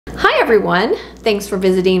Hi everyone, thanks for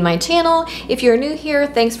visiting my channel. If you're new here,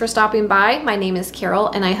 thanks for stopping by. My name is Carol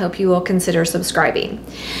and I hope you will consider subscribing.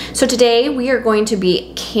 So today we are going to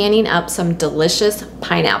be canning up some delicious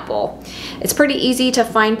pineapple. It's pretty easy to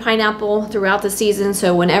find pineapple throughout the season,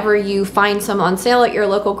 so whenever you find some on sale at your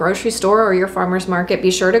local grocery store or your farmer's market, be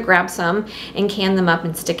sure to grab some and can them up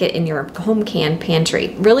and stick it in your home canned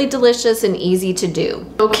pantry. Really delicious and easy to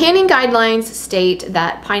do. So canning guidelines state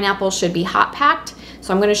that pineapple should be hot packed.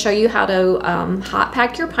 So I'm going to show you how to hot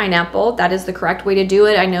pack your pineapple. That is the correct way to do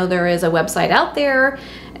it. I know there is a website out there,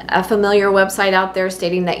 a familiar website out there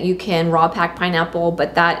stating that you can raw pack pineapple,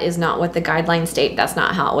 but that is not what the guidelines state. That's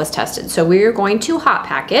not how it was tested. So we're going to hot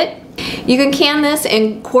pack it. You can can this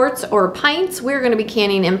in quarts or pints. We're going to be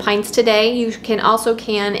canning in pints today. You can also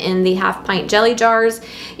can in the half-pint jelly jars.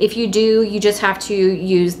 If you do, you just have to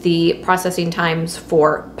use the processing times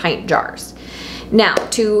for pint jars. Now,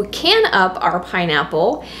 to can up our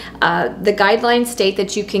pineapple, the guidelines state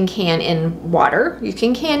that you can can in water, you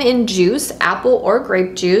can can in juice, apple or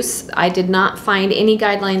grape juice. I did not find any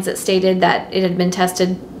guidelines that stated that it had been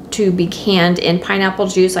tested to be canned in pineapple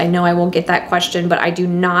juice. I know I will get that question, but I do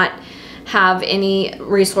not have any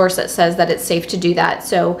resource that says that it's safe to do that.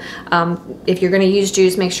 So if you're going to use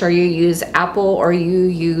juice, make sure you use apple or you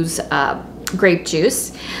use grape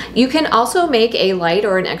juice. You can also make a light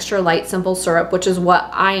or an extra light simple syrup, which is what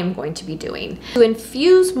I am going to be doing. To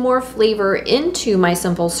infuse more flavor into my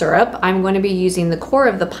simple syrup, I'm going to be using the core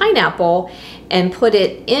of the pineapple and put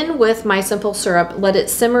it in with my simple syrup, let it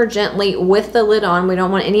simmer gently with the lid on. We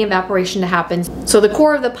don't want any evaporation to happen. So the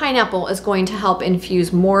core of the pineapple is going to help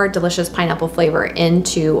infuse more delicious pineapple flavor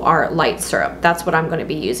into our light syrup. That's what I'm going to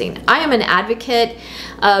be using. I am an advocate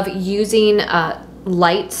of using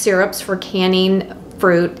light syrups for canning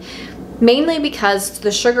fruit, mainly because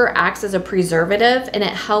the sugar acts as a preservative and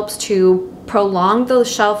it helps to prolong the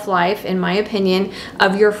shelf life, in my opinion,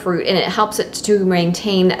 of your fruit, and it helps it to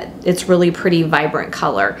maintain its really pretty vibrant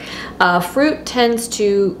color. Fruit tends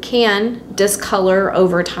to discolor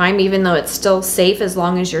over time, even though it's still safe as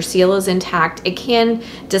long as your seal is intact. It can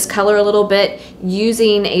discolor a little bit.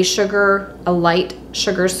 Using a light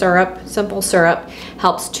sugar syrup, simple syrup,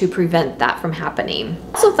 helps to prevent that from happening.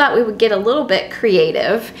 Also thought we would get a little bit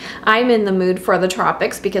creative. I'm in the mood for the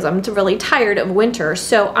tropics because I'm really tired of winter,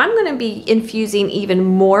 so I'm going to be infusing even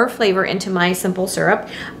more flavor into my simple syrup.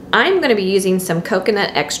 I'm going to be using some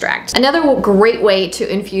coconut extract. Another great way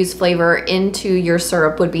to infuse flavor into your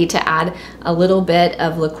syrup would be to add a little bit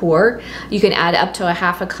of liqueur. You can add up to a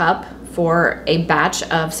half a cup for a batch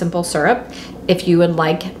of simple syrup. If you would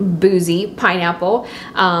like boozy pineapple,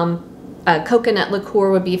 a coconut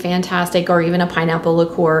liqueur would be fantastic, or even a pineapple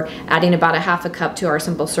liqueur. Adding about a half a cup to our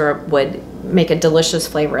simple syrup would make a delicious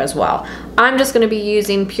flavor as well. I'm just going to be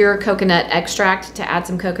using pure coconut extract to add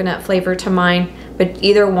some coconut flavor to mine, but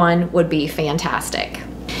either one would be fantastic.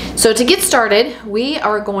 So to get started, we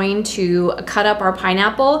are going to cut up our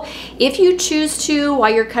pineapple. If you choose to,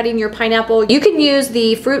 while you're cutting your pineapple, you can use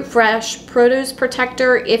the Fruit Fresh Produce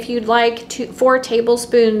Protector. If you'd like, 4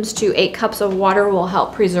 tablespoons to 8 cups of water will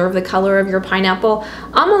help preserve the color of your pineapple.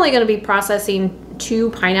 I'm only going to be processing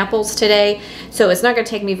 2 pineapples today, so it's not going to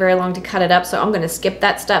take me very long to cut it up, so I'm going to skip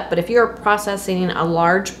that step. But if you're processing a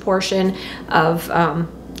large portion of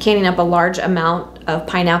canning up a large amount of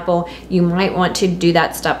pineapple, you might want to do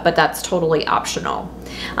that step, but that's totally optional.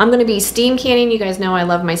 I'm going to be steam canning. You guys know I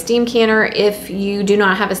love my steam canner. If you do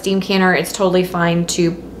not have a steam canner, it's totally fine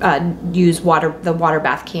to use the water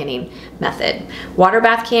bath canning method. Water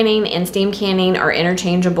bath canning and steam canning are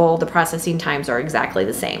interchangeable. The processing times are exactly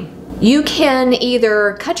the same. You can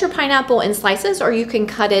either cut your pineapple in slices or you can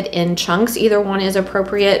cut it in chunks. Either one is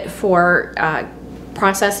appropriate for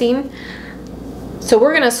processing. So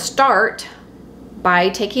we're going to start by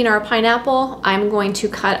taking our pineapple. I'm going to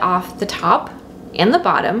cut off the top and the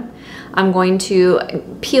bottom. I'm going to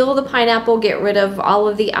peel the pineapple, get rid of all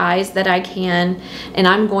of the eyes that I can, and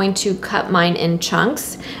I'm going to cut mine in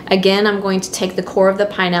chunks. Again, I'm going to take the core of the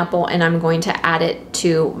pineapple and I'm going to add it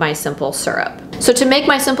to my simple syrup. So to make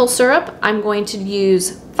my simple syrup, I'm going to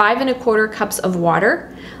use 5 1/4 cups of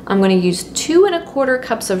water. I'm going to use 2 1/4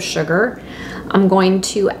 cups of sugar. I'm going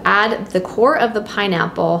to add the core of the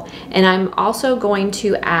pineapple, and I'm also going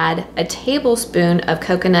to add a tablespoon of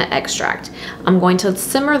coconut extract. I'm going to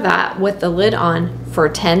simmer that with the lid on for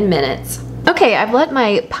 10 minutes. Okay, I've let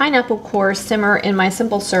my pineapple core simmer in my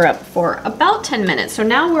simple syrup for about 10 minutes. So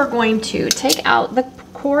now we're going to take out the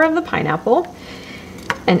core of the pineapple,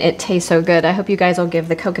 and it tastes so good. I hope you guys will give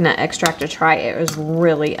the coconut extract a try. It was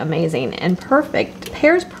really amazing and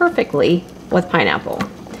pairs perfectly with pineapple.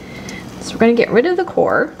 So we're going to get rid of the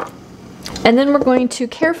core. And then we're going to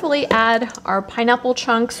carefully add our pineapple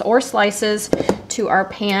chunks or slices to our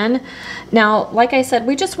pan. Now, like I said,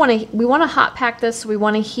 we want to hot pack this. So we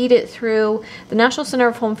want to heat it through. The National Center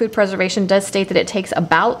of Home Food Preservation does state that it takes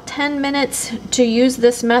about 10 minutes to use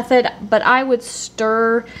this method, but I would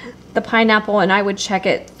stir the pineapple and I would check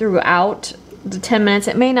it throughout the 10 minutes.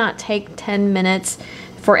 It may not take 10 minutes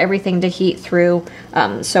for everything to heat through,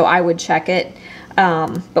 so I would check it.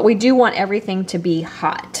 But we do want everything to be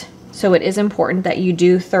hot. So it is important that you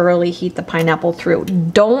do thoroughly heat the pineapple through.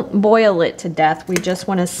 Don't boil it to death. We just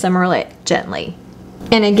want to simmer it gently.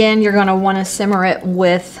 And again, you're going to want to simmer it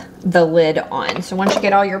with the lid on. So once you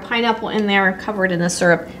get all your pineapple in there, covered in the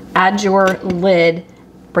syrup, add your lid,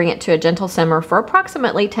 bring it to a gentle simmer for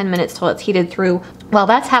approximately 10 minutes till it's heated through. While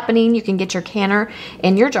that's happening, you can get your canner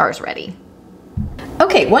and your jars ready.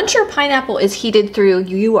 Okay, once your pineapple is heated through,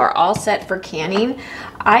 you are all set for canning.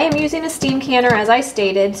 I am using a steam canner as I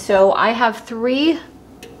stated, so I have 3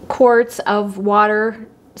 quarts of water,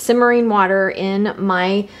 simmering water in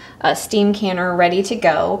my steam canner ready to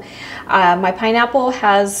go. My pineapple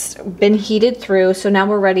has been heated through, so now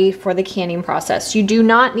we're ready for the canning process. You do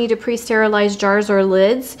not need to pre-sterilize jars or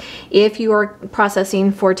lids if you are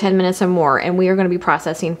processing for 10 minutes or more, and we are going to be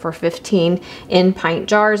processing for 15 in pint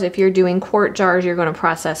jars. If you're doing quart jars, you're going to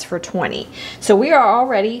process for 20. So we are all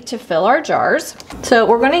ready to fill our jars. So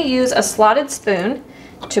we're going to use a slotted spoon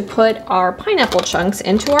to put our pineapple chunks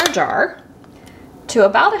into our jar to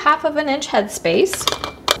about 1/2 inch headspace.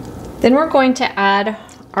 Then we're going to add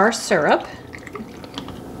our syrup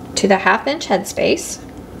to the 1/2 inch headspace.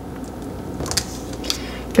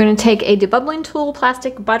 You're going to take a debubbling tool,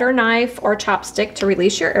 plastic butter knife, or chopstick to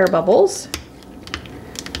release your air bubbles.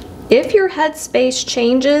 If your headspace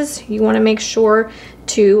changes, you want to make sure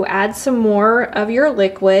to add some more of your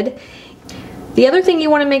liquid. The other thing you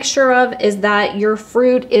want to make sure of is that your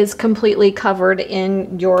fruit is completely covered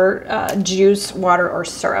in your juice, water, or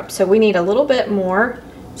syrup. So we need a little bit more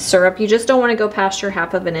syrup. You just don't want to go past your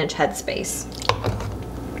 1/2 inch headspace.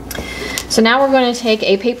 So now we're going to take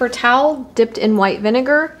a paper towel dipped in white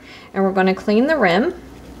vinegar and we're going to clean the rim.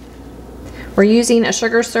 We're using a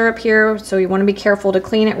sugar syrup here, so you want to be careful to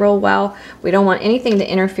clean it real well. We don't want anything to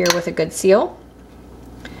interfere with a good seal.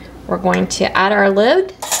 We're going to add our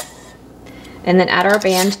lid and then add our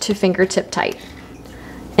band to fingertip tight.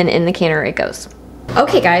 And in the canner it goes.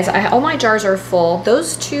 Okay guys, all my jars are full.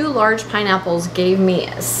 Those 2 large pineapples gave me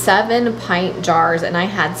 7 pint jars and I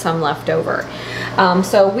had some left over.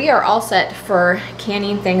 So we are all set for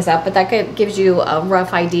canning things up, but that gives you a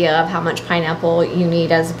rough idea of how much pineapple you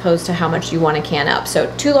need as opposed to how much you want to can up. So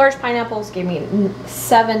 2 large pineapples gave me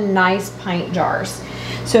 7 nice pint jars.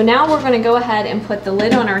 So now we're going to go ahead and put the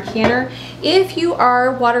lid on our canner. If you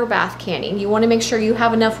are water bath canning, you want to make sure you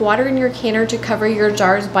have enough water in your canner to cover your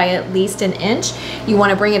jars by at least 1 inch. You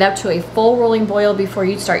want to bring it up to a full rolling boil before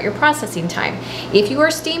you start your processing time. If you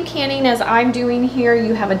are steam canning, as I'm doing here,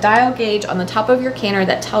 you have a dial gauge on the top of your canner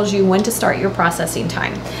that tells you when to start your processing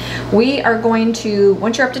time. We are going to,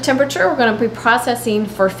 once you're up to temperature, we're going to be processing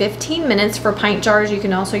for 15 minutes for pint jars. You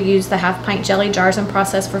can also use the 1/2 pint jelly jars and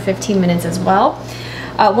process for 15 minutes as well.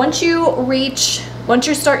 Once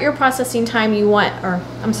you start your processing time,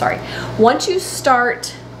 once you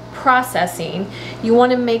start processing, you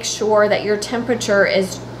want to make sure that your temperature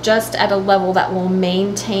is just at a level that will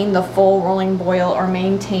maintain the full rolling boil or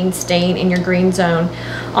maintain staying in your green zone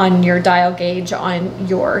on your dial gauge on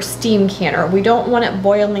your steam canner. We don't want it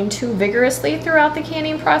boiling too vigorously throughout the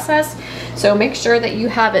canning process, so make sure that you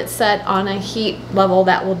have it set on a heat level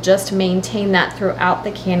that will just maintain that throughout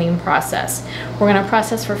the canning process. We're going to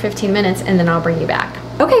process for 15 minutes and then I'll bring you back.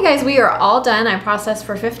 Okay guys, we are all done. I processed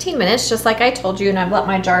for 15 minutes just like I told you, and I've let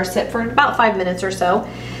my jar sit for about 5 minutes or so,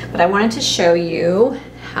 but I wanted to show you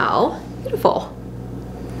how beautiful.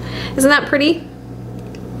 Isn't that pretty?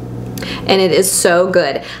 And it is so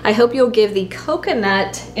good. I hope you'll give the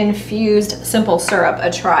coconut infused simple syrup a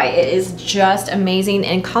try. It is just amazing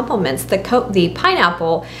and complements the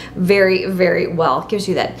pineapple very, very well. It gives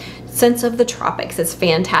you that sense of the tropics. It's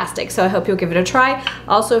fantastic. So I hope you'll give it a try.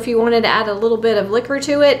 Also, if you wanted to add a little bit of liquor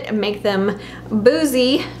to it and make them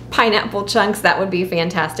boozy pineapple chunks, that would be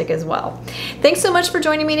fantastic as well. Thanks so much for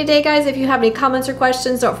joining me today, guys. If you have any comments or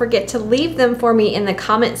questions, don't forget to leave them for me in the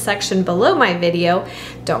comment section below my video.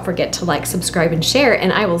 Don't forget to like, subscribe, and share,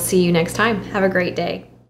 and I will see you next time. Have a great day.